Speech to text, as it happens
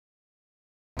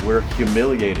we're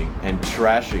humiliating and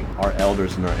trashing our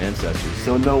elders and our ancestors.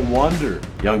 So no wonder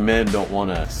young men don't want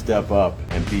to step up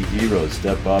and be heroes,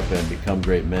 step up and become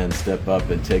great men, step up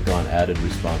and take on added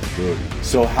responsibility.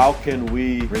 So how can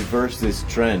we reverse this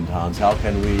trend, Hans? How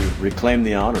can we reclaim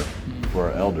the honor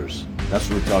for our elders? That's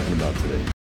what we're talking about today.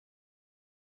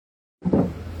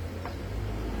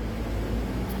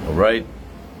 All right,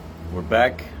 we're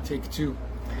back. Take two.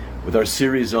 With our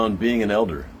series on being an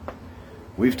elder.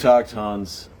 We've talked,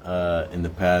 Hans, in the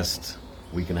past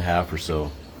week and a half or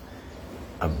so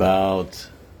about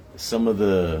some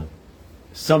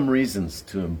reasons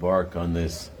to embark on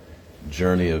this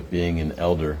journey of being an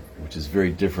elder, which is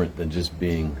very different than just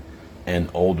being an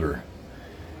older.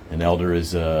 An elder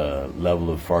is a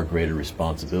level of far greater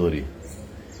responsibility.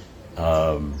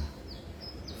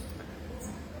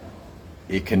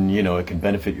 It can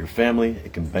benefit your family.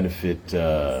 It can benefit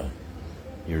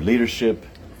your leadership.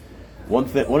 One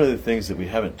of the things that we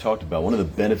haven't talked about, one of the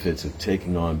benefits of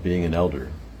taking on being an elder,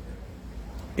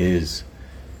 is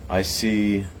I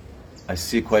see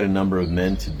quite a number of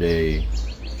men today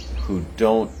who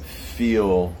don't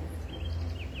feel,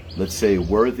 let's say,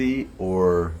 worthy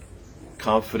or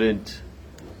confident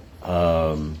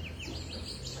as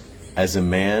a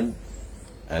man,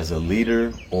 as a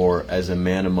leader, or as a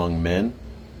man among men,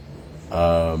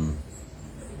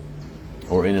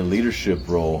 or in a leadership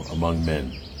role among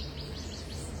men.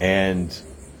 And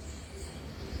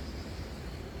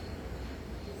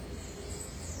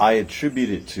I attribute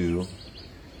it to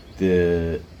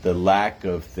the lack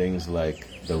of things like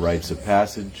the rites of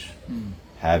passage,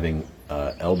 having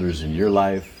elders in your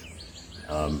life,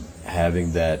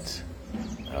 having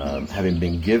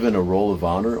been given a role of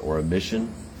honor or a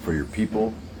mission for your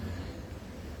people,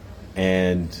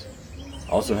 and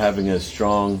also having a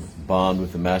strong bond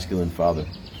with the masculine father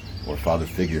or father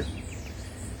figure.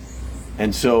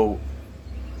 And so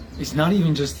it's not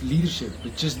even just leadership,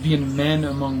 but just being men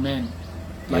among men,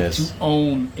 like yes. to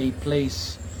own a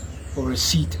place or a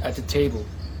seat at the table.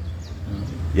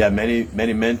 Yeah,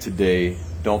 many men today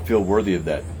don't feel worthy of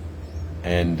that,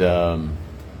 and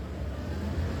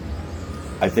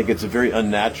I think it's a very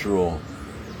unnatural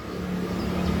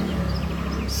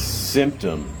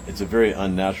symptom. It's a very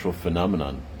unnatural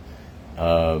phenomenon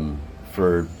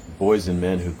for boys and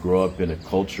men who grow up in a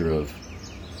culture of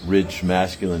rich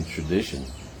masculine tradition.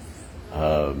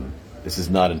 This is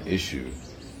not an issue.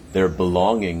 Their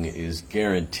belonging is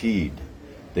guaranteed.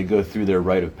 They go through their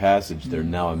rite of passage. They're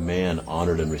now a man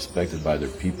honored and respected by their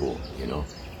people.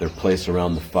 Their place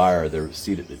around the fire, their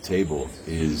seat at the table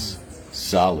is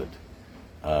solid.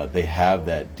 They have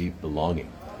that deep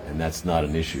belonging, and that's not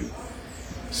an issue.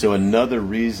 So another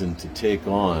reason to take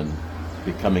on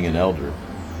becoming an elder,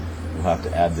 we'll have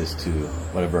to add this to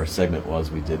whatever our segment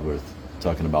was we did with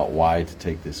talking about why to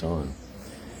take this on.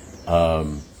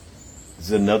 This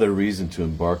is another reason to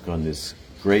embark on this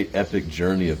great epic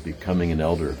journey of becoming an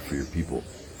elder for your people.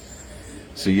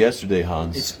 So yesterday,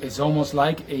 Hans... It's almost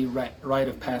like a rite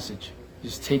of passage.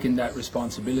 Just taking that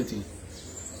responsibility.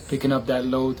 Picking up that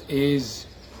load is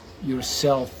your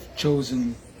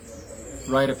self-chosen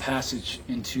rite of passage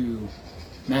into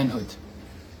manhood.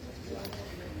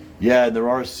 Yeah, there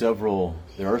are several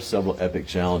epic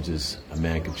challenges a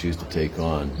man can choose to take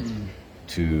on.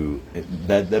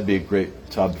 That'd be a great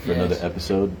topic for another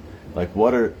episode. Like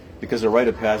because a rite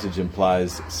of passage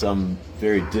implies some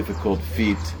very difficult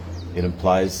feat. It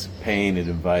implies pain. It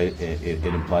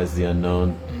implies the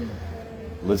unknown.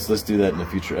 Let's do that in a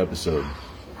future episode.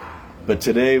 But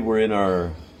today we're in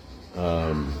our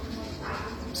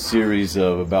series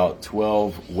of about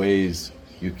 12 ways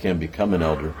you can become an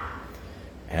elder.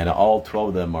 And all 12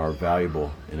 of them are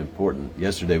valuable and important.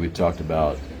 Yesterday we talked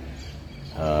about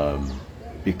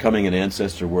becoming an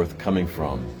ancestor worth coming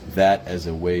from, that as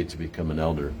a way to become an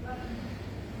elder.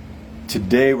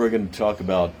 Today we're going to talk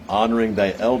about honoring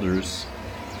thy elders,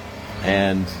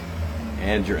 and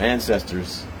your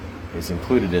ancestors is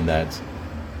included in that,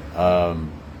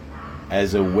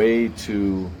 as a way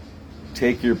to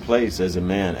take your place as a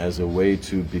man, as a way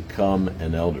to become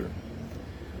an elder.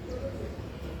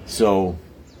 So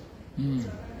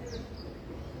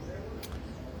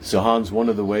Hans, one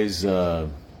of the ways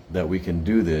that we can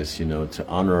do this, to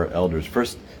honor our elders.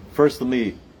 First, let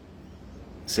me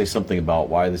say something about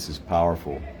why this is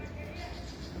powerful.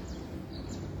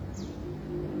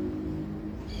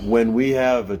 When we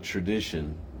have a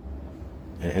tradition,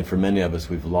 and for many of us,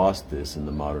 we've lost this in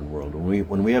the modern world.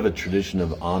 When we have a tradition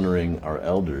of honoring our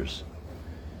elders,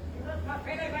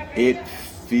 it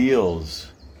feels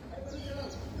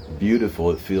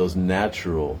beautiful, it feels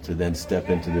natural to then step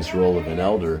into this role of an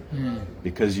elder,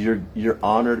 because you're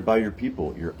honored by your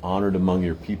people. You're honored among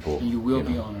your people. And you will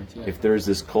be honored. Yeah. If there's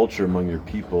this culture among your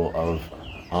people of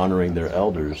honoring their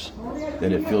elders,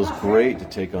 then it feels great to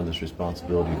take on this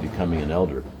responsibility of becoming an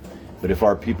elder. But if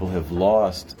our people have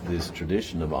lost this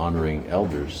tradition of honoring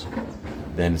elders,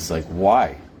 then it's like,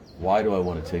 why? Why do I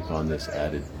want to take on this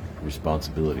added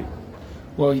responsibility?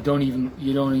 Well, you don't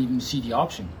even see the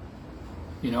option.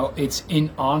 You know, it's in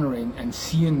honoring and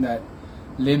seeing that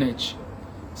lineage,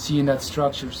 seeing that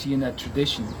structure, seeing that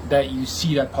tradition, that you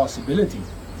see that possibility,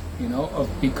 you know, of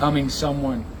becoming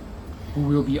someone who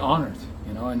will be honored.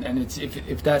 You know, and it's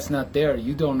if that's not there,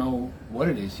 you don't know what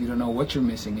it is. You don't know what you're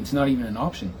missing. It's not even an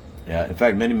option. Yeah, in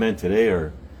fact, many men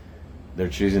today they're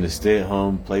choosing to stay at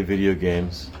home, play video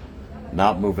games,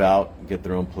 not move out, get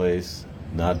their own place,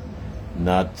 not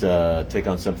take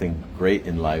on something great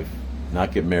in life,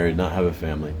 not get married, not have a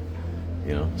family.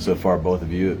 You know, so far both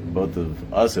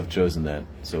of us have chosen that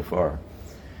so far.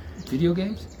 Video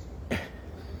games?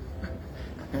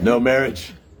 No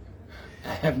marriage.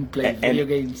 I haven't played video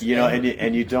games. You know,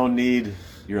 and you don't need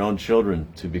your own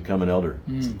children to become an elder,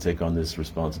 to take on this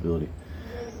responsibility.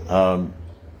 And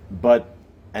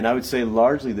I would say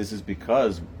largely this is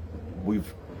because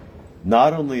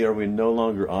not only are we no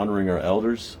longer honoring our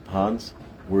elders, Hans,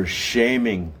 we're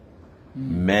shaming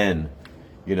men.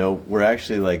 You know, we're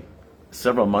actually, like,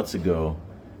 several months ago,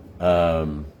 I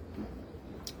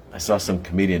saw some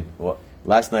comedian,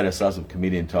 last night I saw some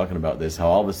comedian talking about this, how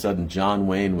all of a sudden John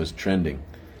Wayne was trending.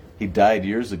 He died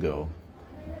years ago,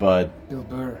 but Bill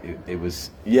Burr.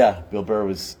 Bill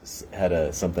Burr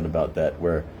had something about that,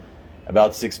 where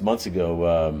about 6 months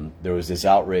ago there was this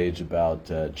outrage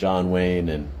about John Wayne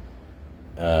and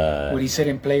what he said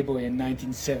in Playboy in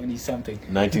 1970 something.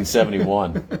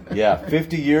 1971. Yeah,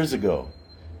 50 years ago.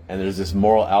 And there's this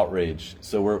moral outrage.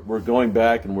 So we're going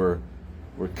back and we're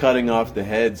cutting off the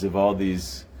heads of all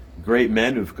these great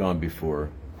men who've gone before,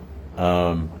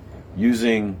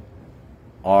 using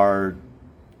our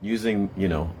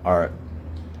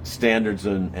standards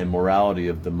and morality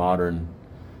of the modern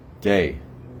day.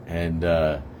 And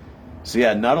so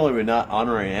yeah, not only are we not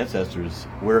honoring our ancestors,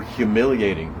 we're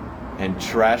humiliating and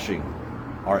trashing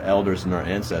our elders and our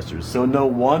ancestors. So no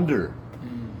wonder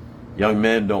young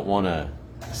men don't want to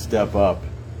step up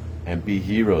and be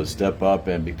heroes, step up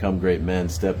and become great men,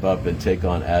 step up and take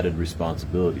on added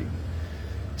responsibility.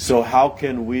 So how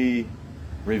can we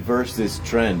reverse this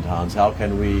trend, Hans? How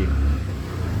can we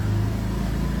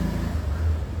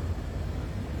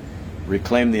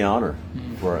reclaim the honor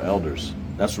for our elders?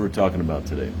 That's what we're talking about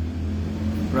today.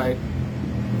 Right.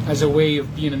 As a way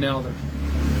of being an elder.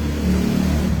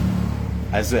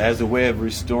 As a way of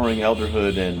restoring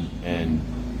elderhood and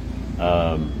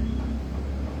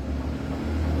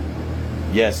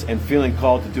yes, and feeling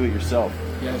called to do it yourself.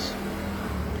 Yes.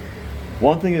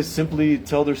 One thing is simply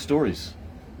tell their stories.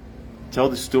 Tell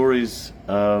the stories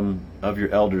of your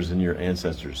elders and your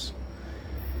ancestors.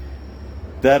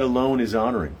 That alone is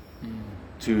honoring.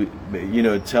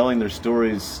 Telling their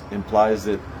stories implies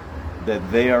that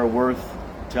they are worth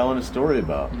telling a story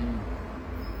about.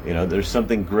 You know, there's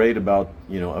something great about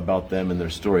them and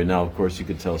their story. Now, of course, you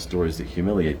could tell stories that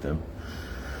humiliate them.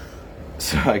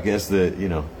 So I guess that,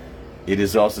 it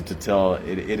is also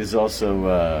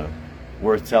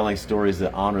worth telling stories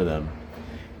that honor them.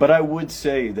 But I would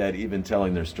say that even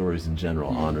telling their stories in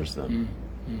general honors them.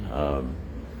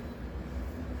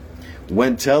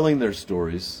 When telling their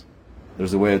stories,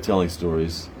 there's a way of telling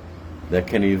stories that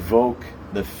can evoke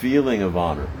the feeling of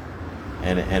honor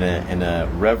and a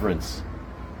reverence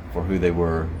for who they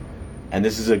were, and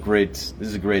this is a great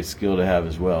skill to have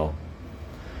as well.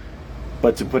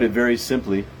 But to put it very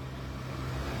simply,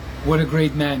 what a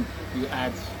great man, you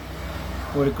add.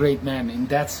 What a great man. In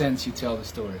that sense, you tell the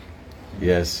story.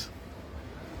 Yes.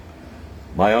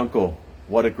 My uncle,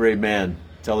 what a great man.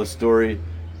 Tell a story,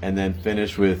 and then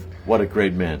finish with what a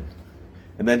great man,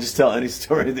 and then just tell any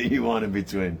story that you want in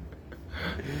between.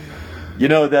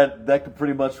 That could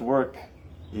pretty much work.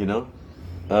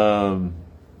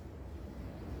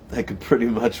 That could pretty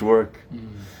much work.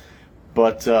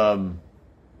 But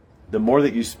the more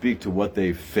that you speak to what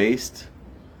they faced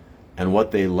and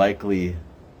what they likely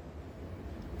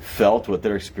felt, what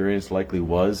their experience likely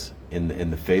was in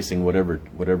the facing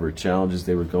whatever challenges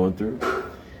they were going through,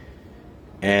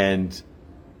 and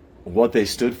what they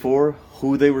stood for,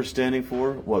 who they were standing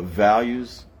for, what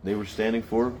values they were standing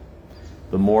for,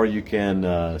 the more you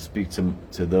can speak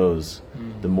to those,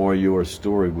 the more your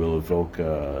story will evoke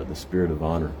the spirit of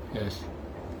honor. Yes.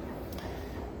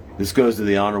 this goes to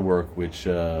the honor work, which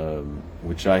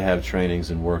I have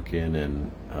trainings and work in,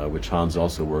 and which Hans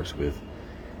also works with.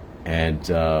 And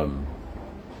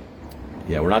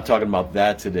yeah, we're not talking about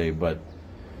that today, but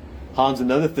Hans,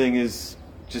 another thing is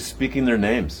just speaking their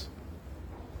names.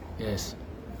 Yes.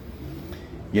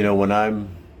 You know, when I'm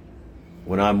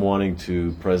wanting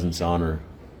to presence honor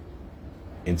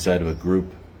inside of a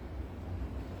group,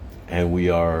 and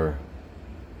we're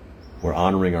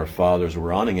honoring our fathers,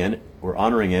 we're honoring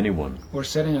anyone. We're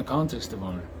setting a context of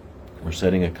honor. We're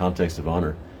setting a context of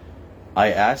honor.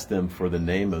 I ask them for the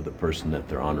name of the person that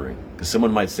they're honoring, because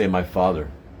someone might say my father,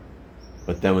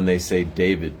 but then when they say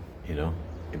David, you know,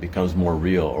 it becomes more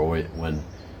real. Or when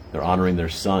they're honoring their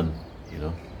son, you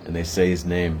know, and they say his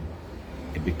name,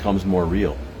 it becomes more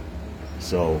real.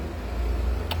 So,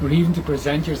 or even to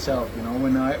present yourself, you know,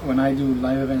 when I do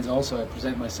live events also, I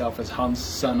present myself as Hans,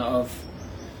 son of,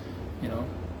 you know,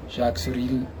 Jacques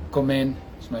Cyril Comyn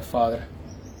is my father,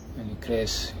 and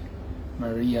Lucrece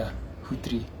Maria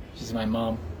Hutri, she's my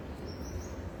mom.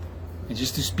 And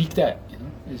just to speak that, you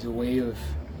know, is a way of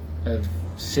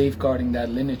safeguarding that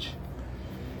lineage.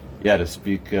 Yeah, to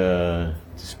speak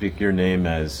your name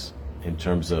as in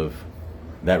terms of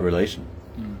that relation,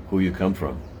 who you come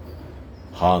from.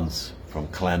 Hans from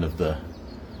clan of the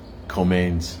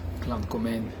Comayns. Clan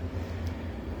Comyn.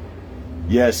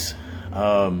 Yes.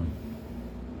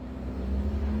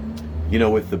 You know,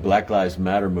 with the Black Lives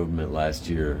Matter movement last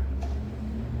year,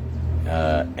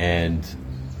 and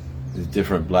the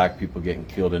different black people getting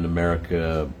killed in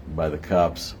America by the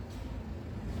cops,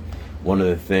 one of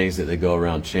the things that they go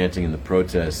around chanting in the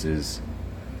protests is,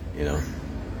 you know,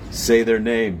 say their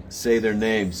name, say their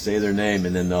name, say their name,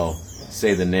 and then they'll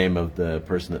say the name of the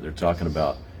person that they're talking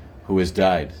about who has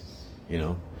died. You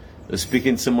know,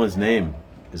 speaking someone's name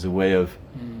is a way of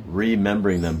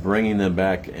remembering them, bringing them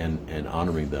back, and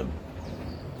honoring them.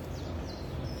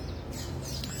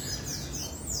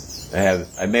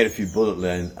 I made a few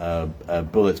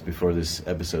bullets before this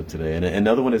episode today, and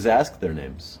another one is ask their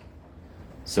names.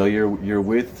 So you're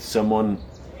with someone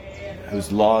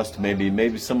who's lost,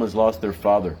 maybe someone's lost their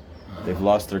father, they've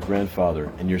lost their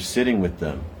grandfather, and you're sitting with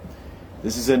them.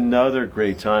 This is another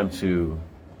great time to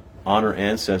honor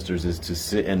ancestors, is to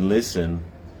sit and listen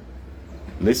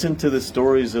to the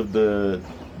stories of the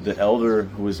elder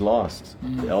who was lost,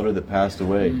 the elder that passed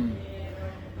away.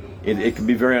 It can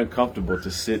be very uncomfortable to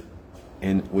sit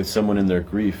with someone in their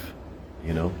grief,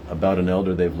 you know, about an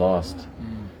elder they've lost.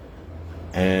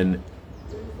 And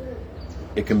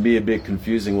it can be a bit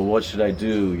confusing. Well, what should I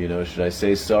do? You know, should I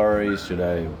say sorry?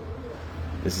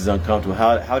 This is uncomfortable.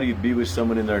 How do you be with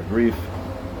someone in their grief?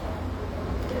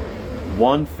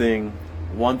 One thing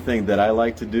that I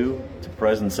like to do to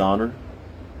presence honor,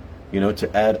 you know,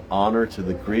 to add honor to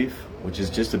the grief, which is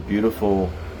just a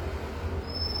beautiful,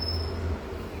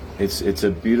 it's a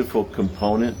beautiful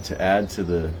component to add to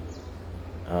the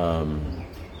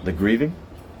grieving,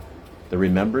 the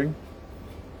remembering,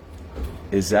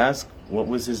 is ask, what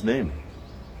was his name?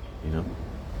 You know,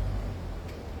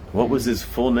 what was his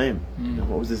full name? You know,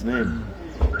 what was his name?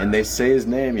 And they say his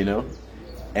name, you know,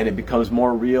 and it becomes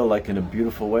more real, like in a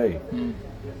beautiful way.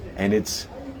 And it's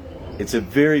a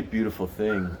very beautiful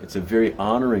thing. It's a very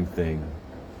honoring thing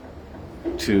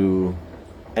to,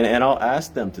 and I'll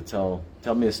ask them to tell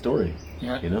me a story.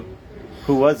 Yeah. You know,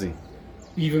 who was he?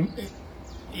 Even,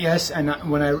 yes, and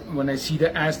when I see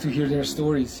the ask to hear their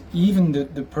stories, even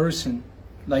the person,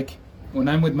 like when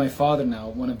I'm with my father now,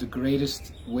 one of the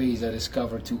greatest ways I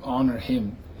discover to honor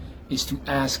him is to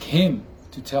ask him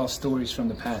to tell stories from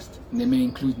the past, and they may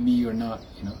include me or not,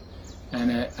 you know.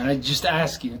 And I just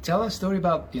ask, you know, tell a story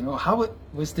about, you know, how it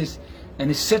was this, and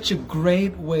it's such a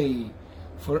great way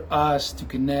for us to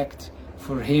connect,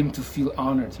 for him to feel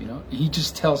honored, you know. He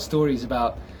just tells stories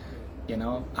about, you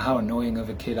know, how annoying of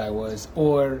a kid I was,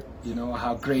 or, you know,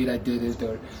 how great I did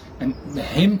it, and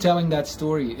him telling that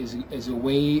story is a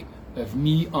way of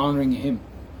me honoring him.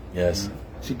 Yes.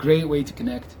 It's a great way to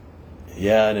connect.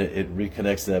 Yeah, and it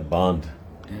reconnects that bond.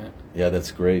 Yeah,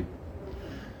 that's great.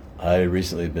 I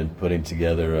recently been putting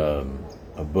together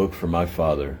a book for my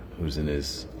father, who's in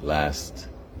his last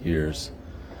years.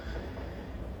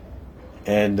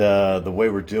 And the way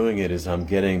we're doing it is I'm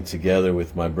getting together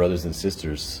with my brothers and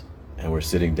sisters, and we're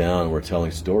sitting down and we're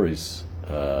telling stories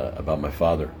about my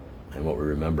father and what we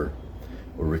remember.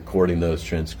 We're recording those,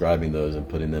 transcribing those, and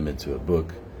putting them into a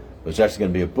book. But it's actually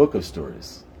going to be a book of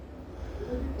stories.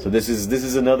 So this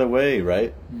is another way,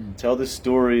 right? Tell the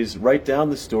stories, write down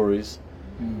the stories,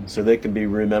 so they can be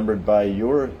remembered by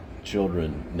your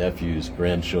children, nephews,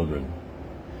 grandchildren.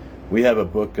 We have a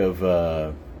book of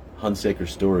Hunsaker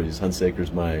stories.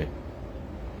 Hunsaker's my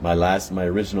my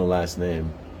original last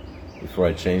name before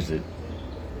I changed it.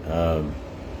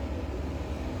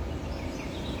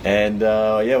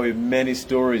 Yeah, we have many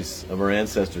stories of our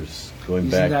ancestors going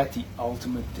back. Isn't that the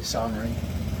ultimate dishonoring?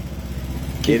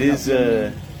 It is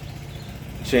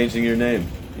changing your name.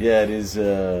 Yeah, it is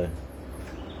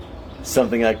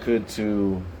something I could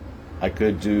do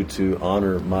to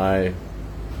honor my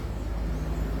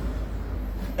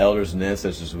elders and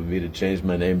ancestors would be to change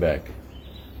my name back.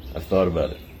 I've thought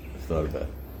about it.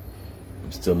 I'm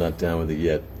still not down with it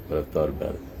yet, but I've thought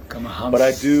about it. Become a Hans But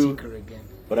I do. seeker again.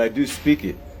 But I do speak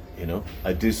it. You know,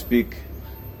 I do speak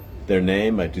their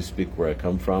name. I do speak where I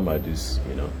come from. I do.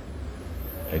 You know,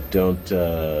 I don't.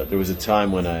 There was a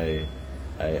time when I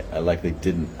likely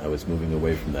didn't. I was moving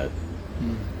away from that.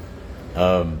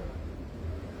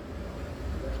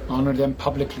 Honor them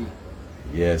publicly.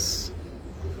 Yes.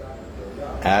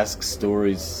 Ask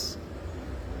stories.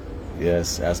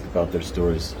 Yes, ask about their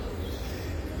stories.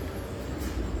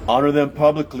 Honor them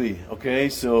publicly. Okay,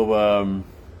 so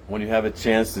when you have a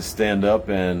chance to stand up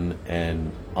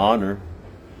and honor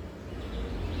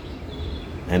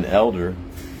an elder,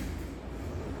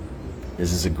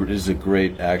 this is a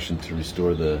great action to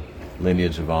restore the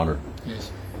lineage of honor.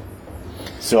 Yes.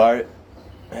 So I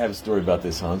have a story about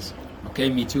this, Hans. Okay,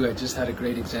 me too. I just had a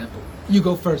great example. You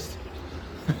go first.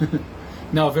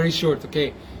 No, very short.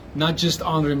 Okay, not just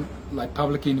honor him like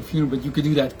publicly in the funeral, but you could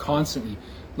do that constantly.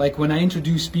 Like when I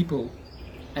introduce people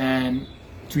and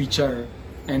to each other,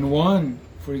 and one,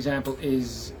 for example,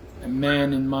 is a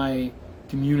man in my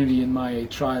community, in my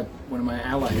tribe, one of my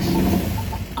allies.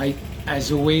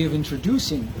 As a way of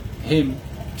introducing him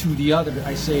to the other,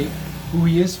 I say who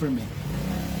he is for me.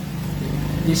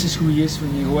 This is who he is for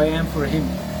me, who I am for him.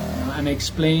 And I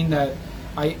explain that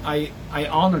I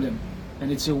honor them, and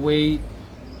it's a way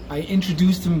I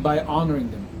introduce them by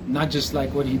honoring them, not just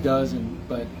like what he does,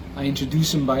 but I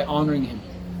introduce him by honoring him.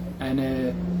 And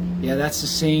yeah, that's the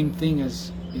same thing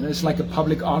as, you know, it's like a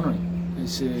public honoring.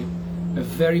 It's a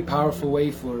very powerful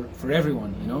way for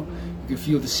everyone, you know. You can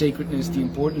feel the sacredness, the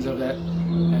importance of that,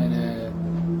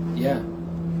 and yeah.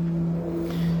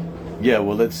 Yeah,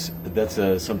 well, that's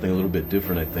something a little bit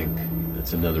different, I think.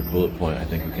 That's another bullet point I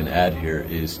think we can add here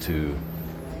is to,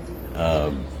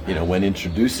 you know, when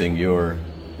introducing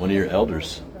one of your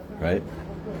elders, right?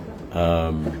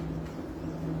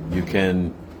 You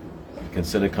can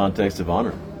set a context of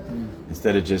honor.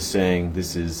 Instead of just saying,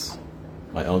 this is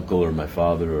my uncle or my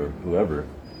father or whoever,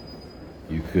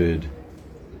 you could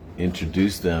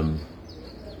introduce them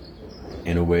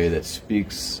in a way that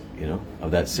speaks, you know,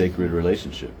 of that sacred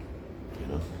relationship, you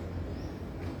know.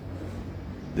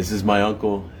 This is my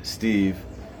uncle, Steve.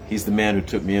 He's the man who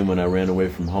took me in when I ran away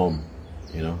from home,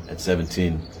 you know, at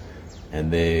 17.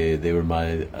 And they were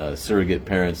my surrogate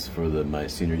parents for my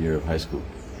senior year of high school.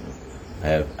 You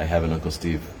know, I have an Uncle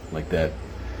Steve like that.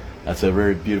 That's a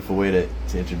very beautiful way to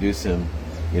introduce him.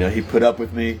 You know, he put up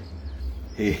with me.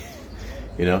 He,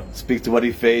 you know, speak to what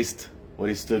he faced, what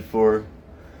he stood for,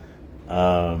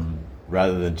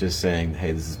 rather than just saying,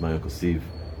 hey, this is my Uncle Steve.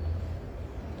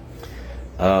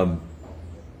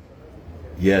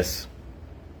 Yes.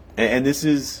 And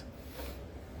this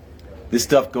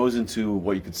stuff goes into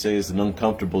what you could say is an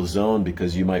uncomfortable zone,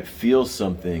 because you might feel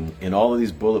something in all of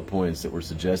these bullet points that we're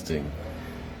suggesting.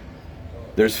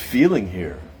 There's feeling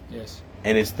here. Yes.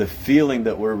 And it's the feeling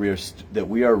that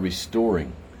we are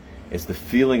restoring. It's the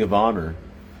feeling of honor.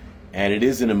 And it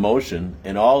is an emotion,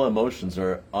 and all emotions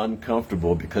are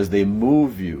uncomfortable because they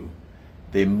move you.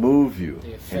 They move you.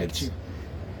 They affect you.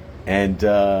 And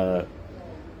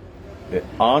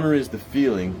honor is the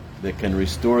feeling that can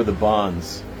restore the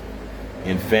bonds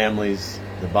in families,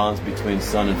 the bonds between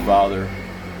son and father.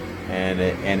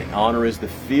 And honor is the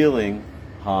feeling,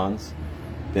 Hans,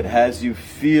 that has you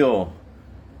feel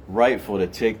rightful to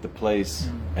take the place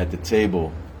at the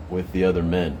table with the other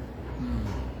men.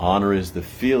 Honor is the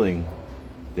feeling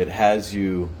that has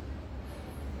you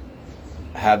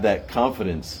have that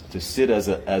confidence to sit as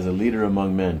a leader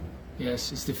among men.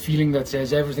 Yes, it's the feeling that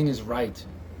says everything is right.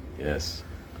 Yes,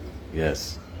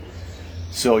 yes.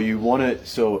 So you want to.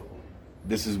 So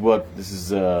this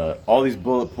is all these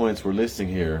bullet points we're listing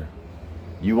here.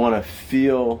 You want to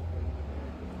feel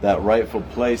that rightful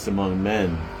place among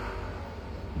men.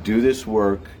 Do this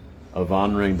work of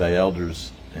honoring thy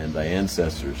elders and thy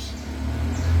ancestors.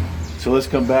 So let's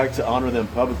come back to honor them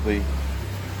publicly.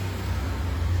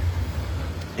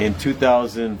 In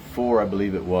 2004, I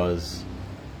believe it was,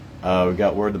 we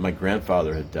got word that my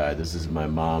grandfather had died. This is my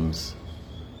mom's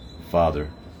father.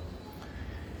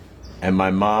 And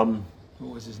my mom...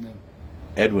 What was his name?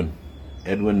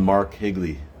 Edwin Mark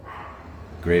Higley.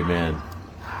 Great man.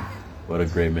 What a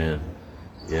great man.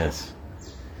 Yes.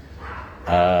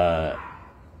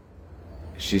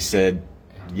 She said,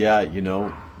 yeah, you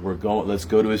know, let's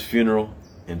go to his funeral.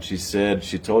 And she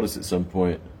told us at some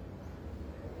point,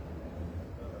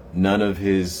 none of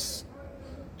his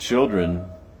children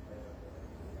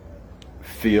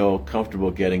feel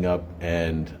comfortable getting up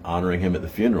and honoring him at the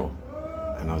funeral.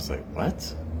 And I was like,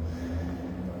 what?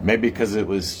 Maybe because it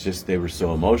was just they were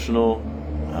so emotional.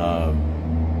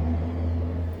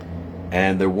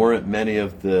 And there weren't many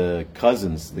of the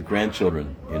cousins, the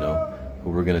grandchildren, you know,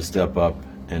 who were going to step up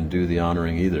and do the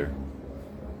honoring either.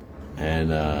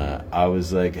 And I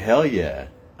was like, hell yeah,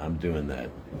 I'm doing that.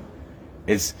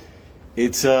 It's you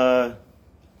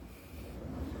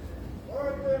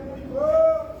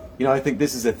know, I think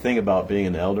this is a thing about being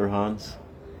an elder, Hans.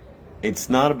 It's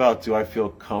not about do I feel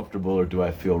comfortable or do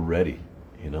I feel ready,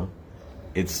 you know?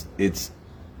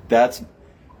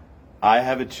 I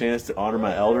have a chance to honor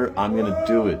my elder, I'm going to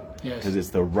do it. Yes. Because it's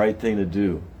the right thing to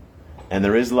do. And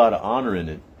there is a lot of honor in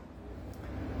it.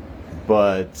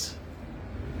 But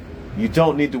you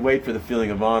don't need to wait for the feeling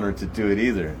of honor to do it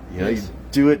either. You know, Yes. you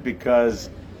do it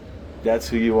because that's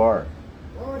who you are.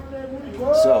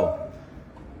 So,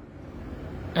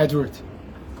 Edwin.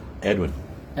 Edwin,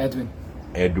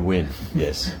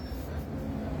 yes.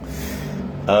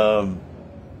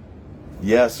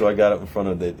 Yeah, so I got up in front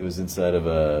of it was inside of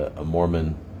a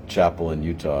Mormon chapel in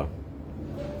Utah.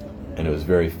 And it was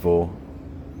very full.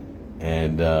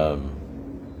 And,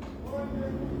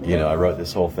 you know, I wrote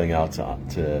this whole thing out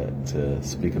to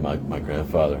speak of my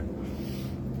grandfather.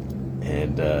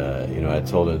 And, you know, I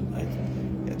told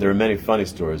it, there are many funny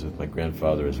stories with my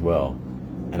grandfather as well.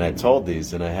 And I told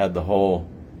these, and I had the whole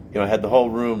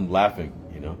room laughing,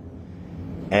 you know.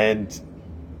 And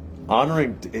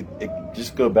honoring, it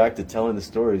just go back to telling the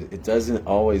stories. It doesn't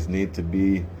always need to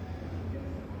be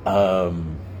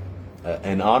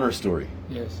an honor story.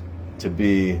 Yes. To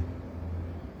be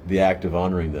the act of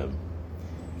honoring them.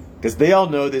 Because they all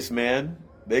know this man.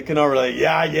 They can all relate,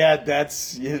 yeah,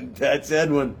 that's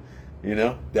Edwin, you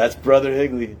know. That's Brother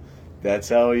Higley. That's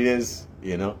how he is,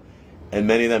 you know. And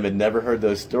many of them had never heard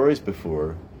those stories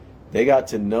before. They got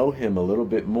to know him a little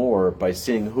bit more by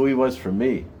seeing who he was for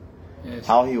me. Yes.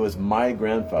 How he was my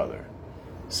grandfather.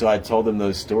 So I told them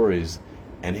those stories.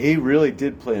 And he really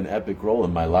did play an epic role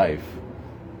in my life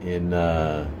in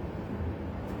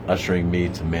ushering me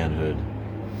to manhood.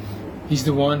 He's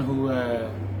the one who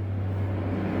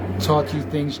taught you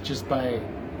things just by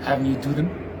having you do them?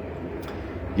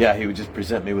 Yeah, he would just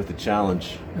present me with a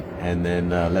challenge and then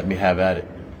let me have at it,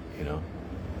 you know.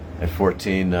 At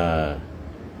 14, I'd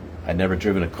never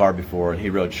driven a car before, and he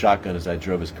rode shotgun as I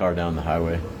drove his car down the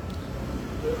highway.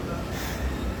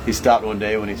 He stopped one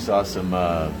day when he saw some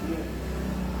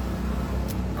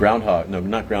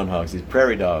these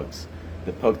prairie dogs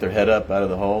that poked their head up out of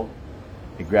the hole.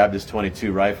 He grabbed his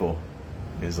 .22 rifle.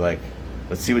 He's like,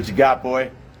 let's see what you got,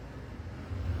 boy.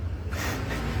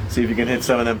 See if you can hit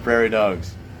some of them prairie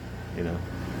dogs. You know,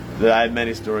 I had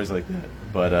many stories like that.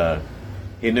 But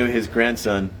he knew his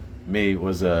grandson, me,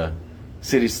 was a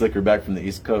city slicker back from the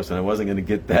East Coast, and I wasn't going to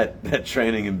get that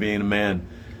training in being a man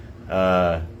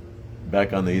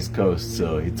back on the East Coast.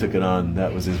 So he took it on.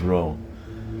 That was his role.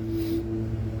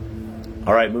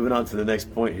 All right, moving on to the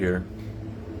next point here.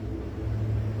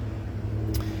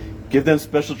 Give them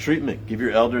special treatment. Give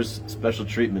your elders special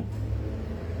treatment.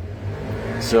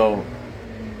 So,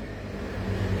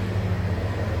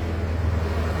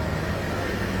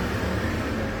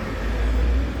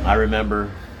 I remember,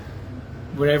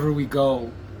 wherever we go,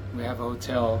 we have a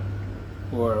hotel,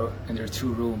 and there are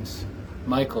 2 rooms.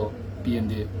 Michael, being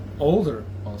the older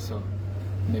also,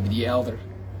 maybe the elder,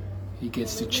 he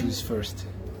gets to choose first.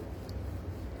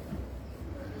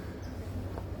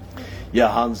 yeah,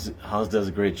 Hans does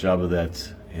a great job of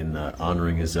that in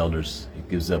honoring his elders. He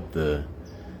gives up the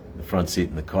front seat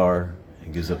in the car.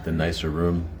 He gives up the nicer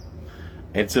room.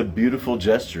 It's a beautiful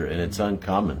gesture, and it's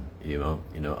uncommon, you know,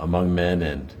 among men.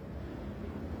 And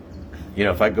you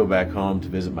know, if I go back home to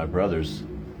visit my brothers,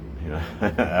 you know,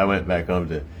 I went back home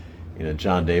to, you know,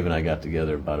 John, Dave, and I got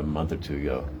together about a month or 2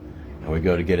 ago, and we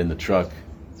go to get in the truck,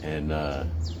 and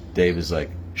Dave is like,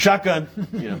 shotgun,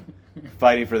 you know,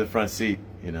 fighting for the front seat,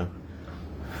 you know,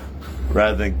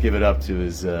 rather than give it up to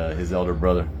his elder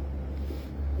brother.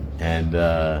 And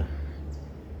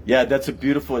yeah,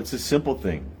 it's a simple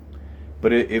thing.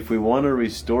 But if we want to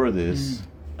restore this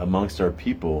amongst our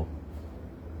people,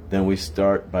 then we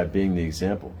start by being the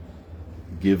example.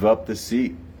 Give up the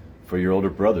seat for your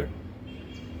older brother.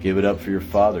 Give it up for your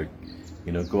father.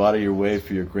 You know, go out of your way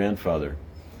for your grandfather.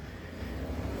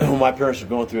 When my parents were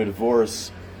going through a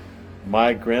divorce,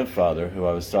 my grandfather, who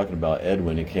I was talking about,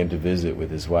 Edwin, he came to visit with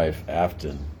his wife,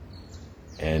 Afton.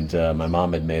 And my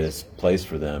mom had made a place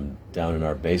for them down in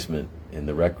our basement in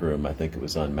the rec room. I think it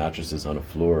was on mattresses on a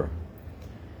floor.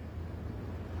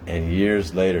 And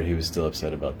years later, he was still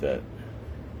upset about that.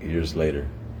 Years later.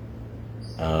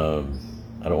 I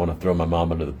don't want to throw my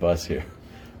mom under the bus here.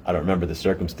 I don't remember the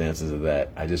circumstances of that.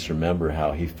 I just remember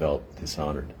how he felt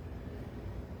dishonored.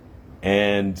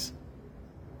 And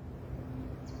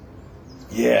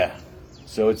yeah,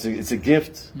 so it's a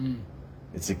gift.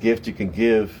 It's a gift you can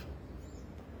give,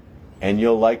 and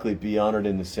you'll likely be honored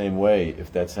in the same way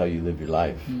if that's how you live your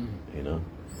life. You know,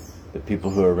 the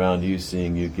people who are around you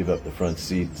seeing you give up the front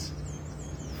seats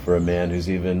for a man who's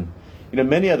even, you know,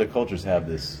 many other cultures have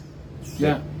this.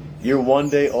 Yeah. You're one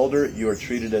day older, you are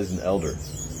treated as an elder.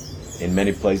 In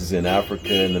many places in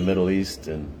Africa, in the Middle East,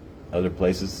 and other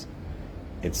places,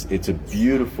 it's a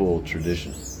beautiful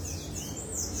tradition.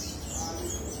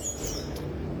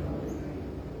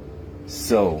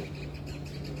 So,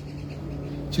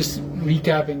 just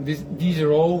recapping, these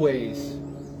are always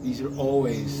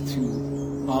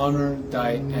to honor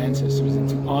thy ancestors, and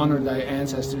to honor thy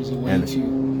ancestors is a way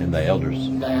and thy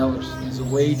elders is a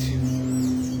way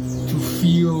to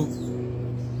feel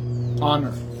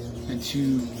honor, and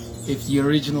to, if the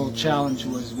original challenge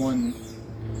was one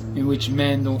in which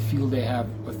men don't feel they have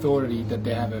authority, that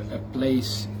they have a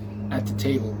place at the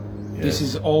table. Yes. This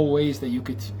is all ways that you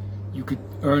could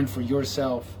earn for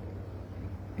yourself.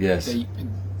 Yes. The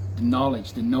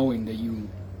knowledge, the knowing that you.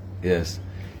 Yes.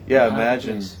 Yeah.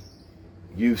 Imagine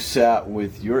you've sat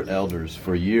with your elders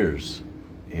for years,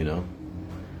 you know,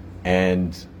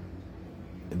 and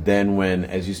then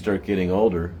as you start getting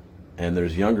older, and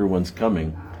there's younger ones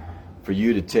coming, for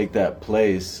you to take that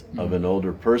place of an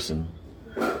older person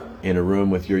in a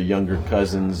room with your younger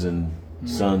cousins and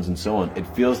sons and so on, it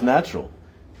feels natural.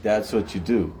 That's what you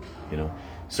do, you know.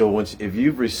 So if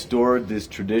you've restored this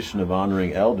tradition of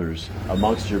honoring elders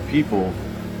amongst your people,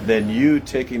 then you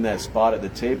taking that spot at the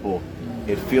table,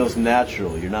 it feels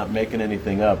natural. You're not making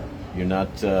anything up. You're not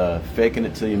faking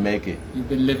it till you make it. You've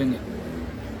been living it.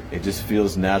 It just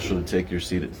feels natural to take your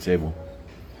seat at the table.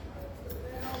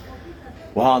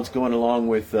 Well, Hans, going along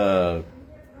with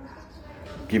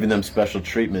giving them special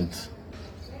treatment,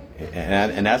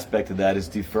 an aspect of that is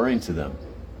deferring to them,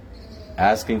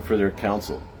 asking for their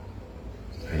counsel.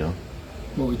 You know,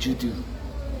 what would you do?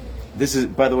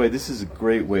 By the way, this is a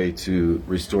great way to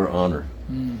restore honor.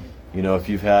 You know, if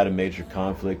you've had a major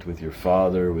conflict with your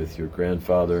father, with your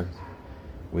grandfather,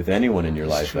 with anyone in your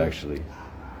life, true. Actually,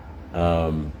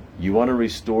 you want to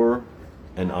restore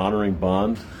an honoring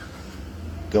bond,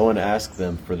 go and ask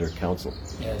them for their counsel.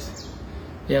 Yes.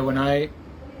 Yeah, when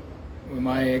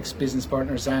my ex-business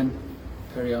partner, San,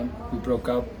 we broke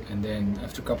up, and then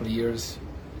after a couple of years,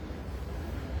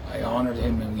 I honored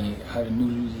him, and we had a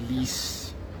new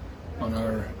lease on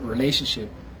our relationship.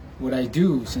 What I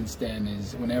do since then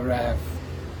is, whenever I have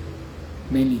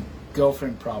mainly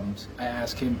girlfriend problems, I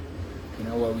ask him, you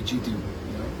know, what would you do? You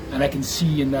know, and I can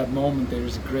see in that moment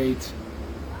there's a great,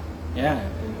 a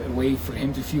way for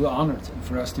him to feel honored and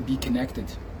for us to be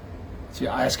connected. So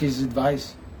I ask his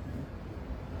advice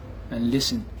and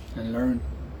listen and learn.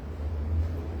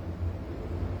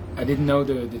 I didn't know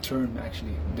the term,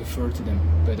 actually, defer to them,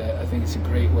 but I think it's a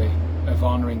great way of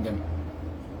honoring them.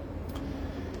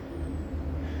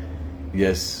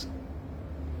 Yes,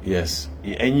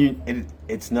 and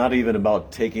it's not even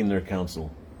about taking their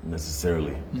counsel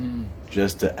necessarily.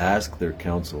 Just to ask their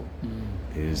counsel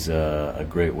is a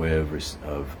great way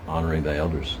of honoring thy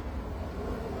elders.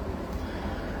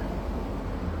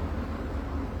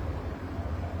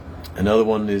 Another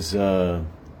one is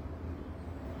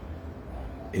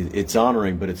it's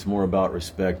honoring, but it's more about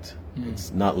respect.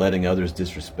 It's not letting others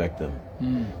disrespect them,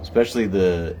 especially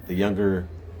the younger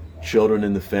children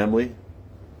in the family.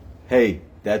 Hey,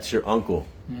 that's your uncle.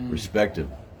 Respect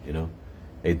him. You know.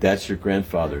 Hey, that's your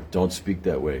grandfather. Don't speak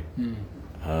that way.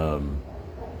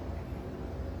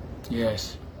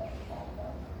 Yes.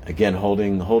 Again,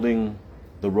 holding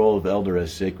the role of elder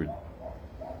as sacred.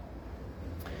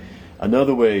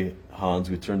 Another way, Hans,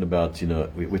 we talked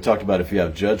about if you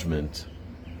have judgment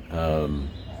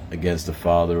against a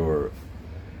father or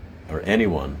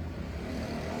anyone,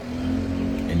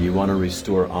 and you want to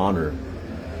restore honor,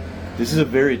 this is a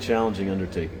very challenging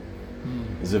undertaking.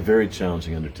 This is a very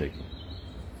challenging undertaking.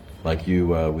 Like you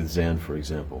with Zan, for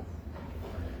example.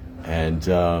 And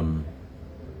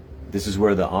this is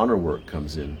where the honor work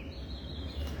comes in.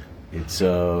 It's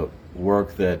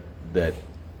work that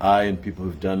I and people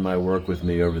who've done my work with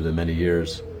me over the many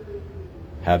years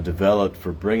have developed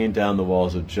for bringing down the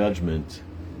walls of judgment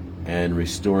and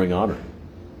restoring honor.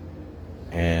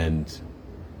 And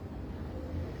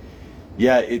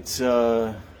yeah, it's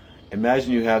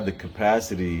imagine you have the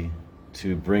capacity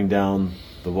to bring down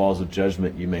the walls of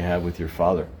judgment you may have with your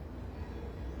father.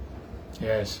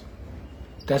 Yes,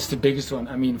 that's the biggest one.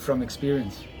 I mean, from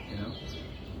experience, you know,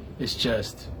 it's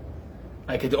just,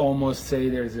 I could almost say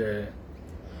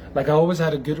I always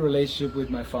had a good relationship with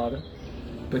my father,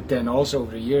 but then also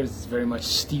over the years it's very much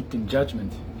steeped in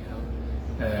judgment, you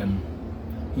know.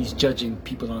 He's judging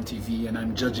people on TV and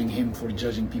I'm judging him for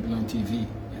judging people on TV,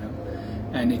 you know,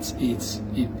 and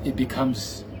it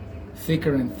becomes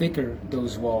thicker and thicker,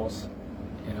 those walls,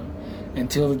 you know,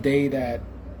 until the day that,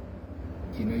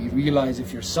 you know, you realize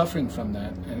if you're suffering from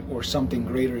that, or something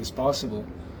greater is possible,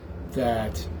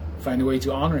 that find a way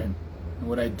to honor him. And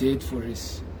what I did for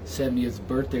his 70th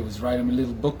birthday was write him a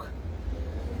little booklet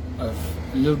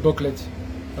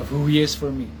of who he is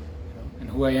for me, you know, and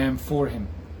who I am for him.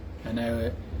 And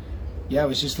I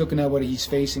was just looking at what he's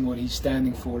facing, what he's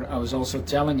standing for. I was also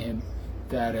telling him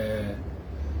that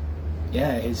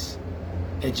his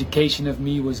education of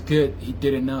me was good. He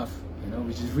did enough, you know,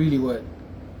 which is really what,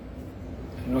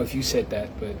 I don't know if you said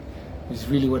that, but it's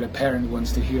really what a parent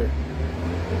wants to hear.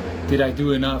 Did I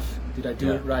do enough? Did I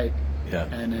do it right? Yeah.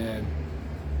 And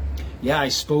I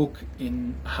spoke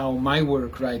in how my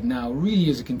work right now really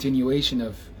is a continuation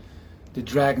of the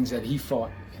dragons that he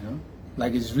fought, you know?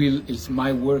 Like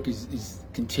my work is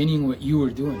continuing what you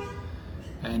were doing.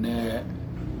 And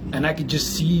I could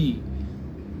just see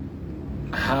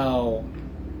how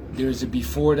there's a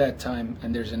before that time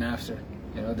and there's an after.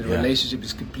 You know, the relationship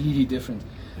is completely different.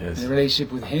 Yes. The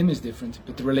relationship with him is different,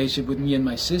 but the relationship with me and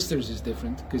my sisters is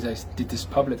different because I did this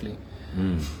publicly.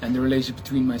 And the relationship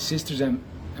between my sisters and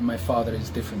my father is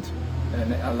different.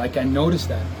 And I noticed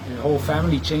that the whole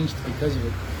family changed because of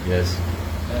it. Yes.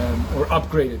 Or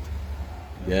upgraded.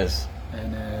 Yes.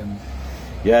 And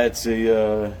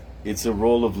it's a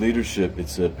role of leadership.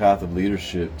 It's a path of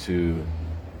leadership to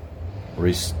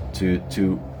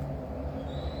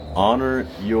honor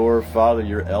your father,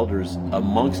 your elders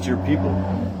amongst your people.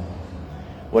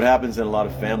 What happens in a lot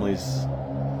of families,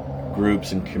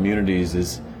 groups, and communities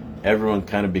is everyone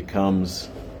kind of becomes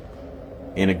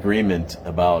in agreement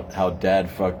about how dad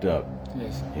fucked up.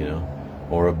 Yes. You know,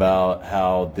 or about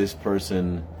how this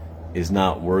person is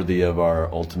not worthy of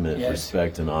our ultimate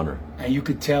respect and honor. And you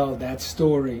could tell that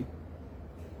story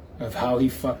of how he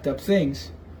fucked up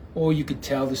things, or you could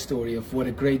tell the story of what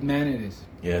a great man it is.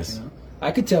 Yes. You know?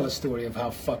 I could tell a story of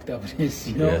how fucked up it is,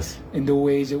 you know, in the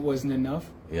ways it wasn't enough.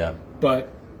 Yeah. But,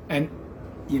 and,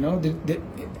 you know,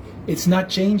 it's not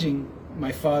changing.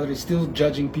 My father is still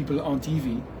judging people on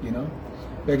TV, you know.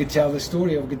 But I could tell the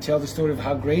story of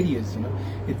how great he is, you know.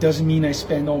 It doesn't mean I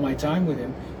spend all my time with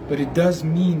him, but it does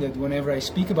mean that whenever I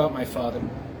speak about my father,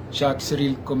 Jacques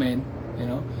Cyril Comyn, you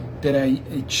know, that I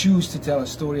choose to tell a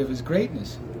story of his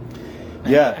greatness.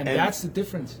 And that's the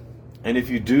difference. And if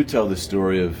you do tell the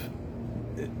story of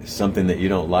something that you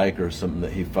don't like or something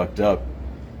that he fucked up,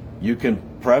 you can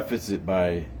preface it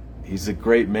by, he's a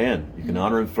great man. You can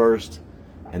honor him first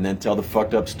and then tell the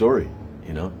fucked up story,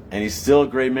 you know, and he's still a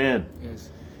great man. Yes.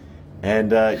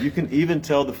 And you can even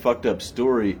tell the fucked up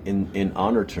story in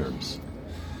honor terms.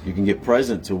 You can get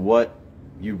present to what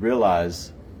you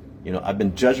realize, you know, I've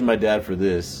been judging my dad for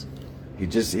this.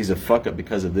 He's a fuck up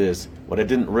because of this. What I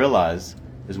didn't realize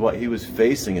is what he was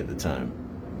facing at the time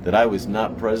that I was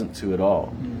not present to at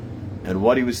all. And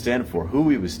what he was standing for, who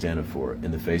he was standing for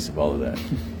in the face of all of that.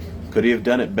 Could he have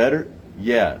done it better?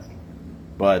 Yeah.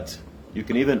 But you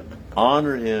can even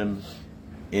honor him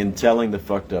in telling the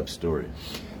fucked up story.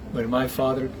 But my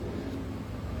father,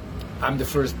 I'm the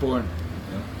firstborn.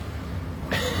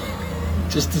 You know?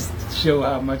 Just to show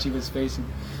how much he was facing.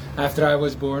 After I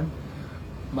was born,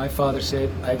 my father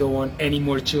said, I don't want any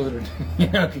more children. You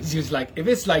know, because he was like, if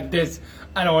it's like this,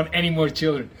 I don't want any more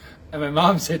children. And my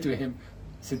mom said to him,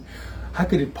 how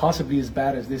could it possibly be as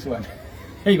bad as this one?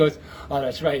 And he goes, oh,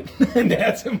 that's right. And they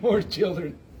had some more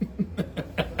children.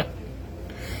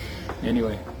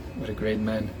 Anyway, what a great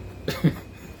man.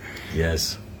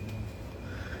 Yes.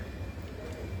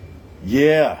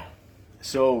 Yeah.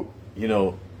 So, you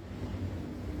know,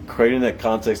 creating that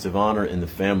context of honor in the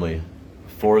family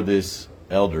for this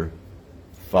elder,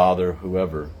 father,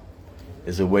 whoever,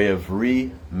 is a way of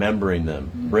remembering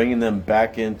them, bringing them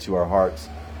back into our hearts,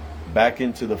 back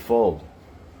into the fold.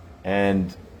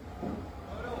 And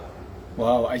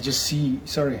wow, I just see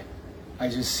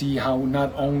how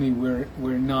not only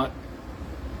we're not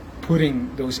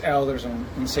putting those elders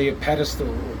on say a pedestal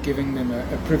or giving them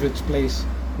a privileged place,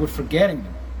 we're forgetting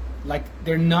them. like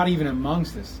they're not even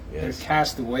amongst us. Yes. They're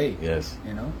cast away. Yes.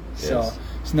 You know. Yes. So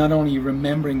it's not only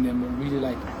remembering them, but really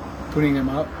like putting them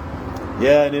up.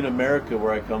 Yeah, and in America,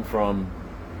 where I come from,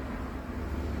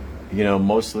 you know,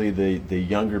 mostly the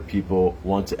younger people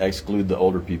want to exclude the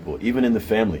older people, even in the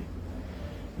family.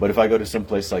 But if I go to some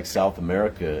place like South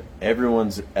America,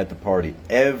 everyone's at the party.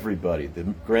 Everybody, the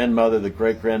grandmother, the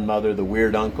great-grandmother, the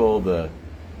weird uncle, the.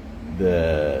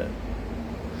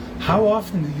 How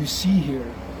often do you see here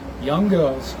young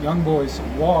girls, young boys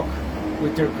walk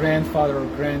with their grandfather or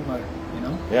grandmother, you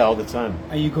know? Yeah, all the time.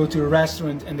 And you go to a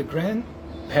restaurant and the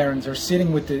grandparents are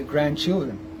sitting with the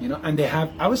grandchildren, you know? And they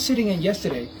have, I was sitting in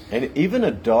yesterday. And even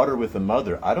a daughter with a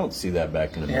mother, I don't see that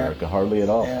back in America, hardly at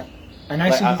all. Yeah. And I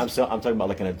like, see I'm talking about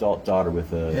like an adult daughter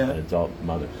with an adult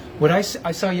mother. What I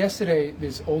saw yesterday,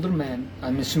 this older man,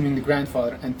 I'm assuming the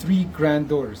grandfather, and 3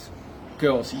 granddaughters,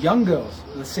 girls, young girls,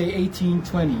 let's say 18,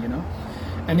 20, you know?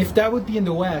 And if that would be in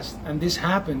the West and this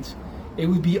happened, it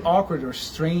would be awkward or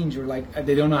strange or like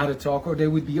they don't know how to talk or they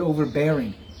would be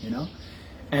overbearing, you know?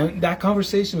 And that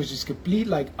conversation was just complete,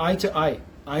 like eye to eye,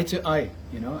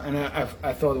 you know? And I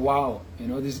thought, wow, you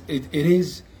know,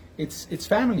 it's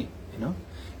family, you know?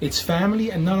 It's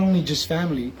family, and not only just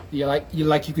family. You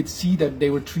could see that they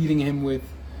were treating him with,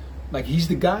 like he's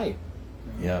the guy.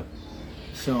 Yeah.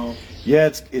 So.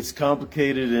 Yeah, it's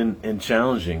complicated and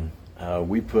challenging.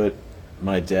 We put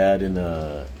my dad in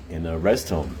a rest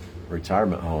home,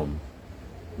 retirement home,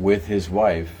 with his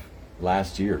wife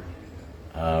last year.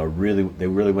 They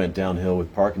really went downhill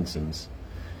with Parkinson's,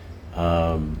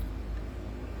 and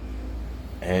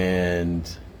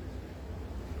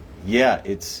yeah,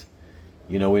 it's.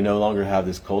 You know, we no longer have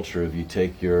this culture of you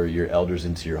take your elders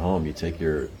into your home, you take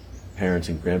your parents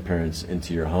and grandparents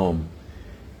into your home,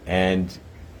 and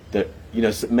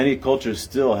many cultures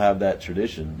still have that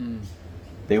tradition.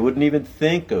 They wouldn't even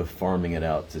think of farming it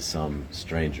out to some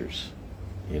strangers,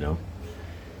 you know.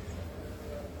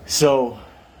 So,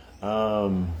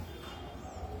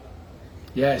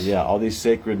 yes, yeah, all these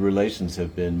sacred relations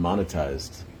have been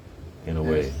monetized in a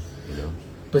way, you know.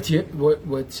 But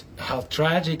how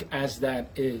tragic as that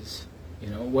is, you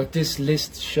know, what this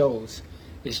list shows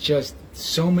is just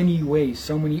so many ways,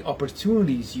 so many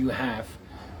opportunities you have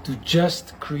to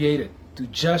just create it, to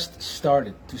just start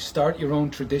it, to start your own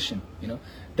tradition, you know.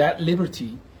 That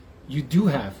liberty you do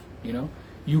have, you know.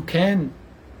 You can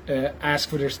ask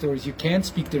for their stories, you can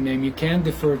speak their name, you can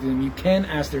defer to them, you can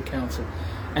ask their counsel.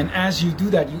 And as you do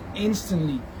that, you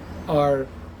instantly are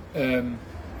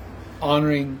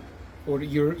honoring, or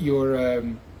you're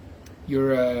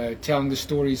telling the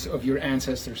stories of your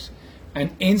ancestors, and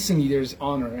instantly there's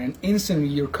honor, and instantly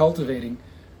you're cultivating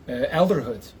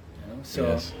elderhood. You know?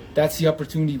 So that's the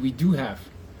opportunity we do have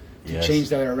to change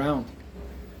that around,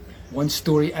 one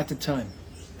story at a time.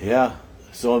 Yeah.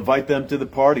 So invite them to the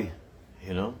party.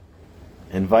 You know,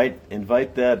 invite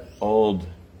that old,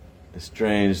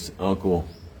 estranged uncle,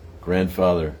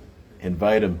 grandfather.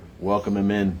 Invite him. Welcome him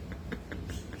in.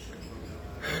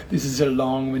 This is a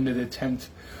long-winded attempt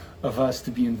of us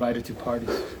to be invited to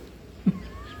parties.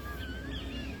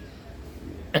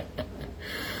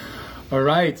 All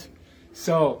right.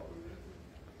 So,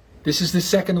 this is the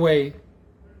second way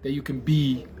that you can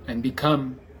be and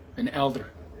become an elder.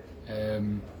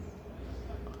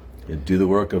 Do the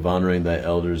work of honoring thy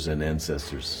elders and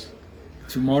ancestors.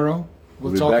 Tomorrow,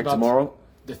 we'll talk about tomorrow.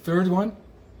 The third one.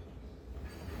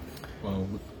 Well,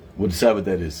 we'll decide what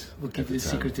that is. We'll keep it a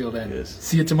secret till then. Yes.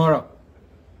 See you tomorrow.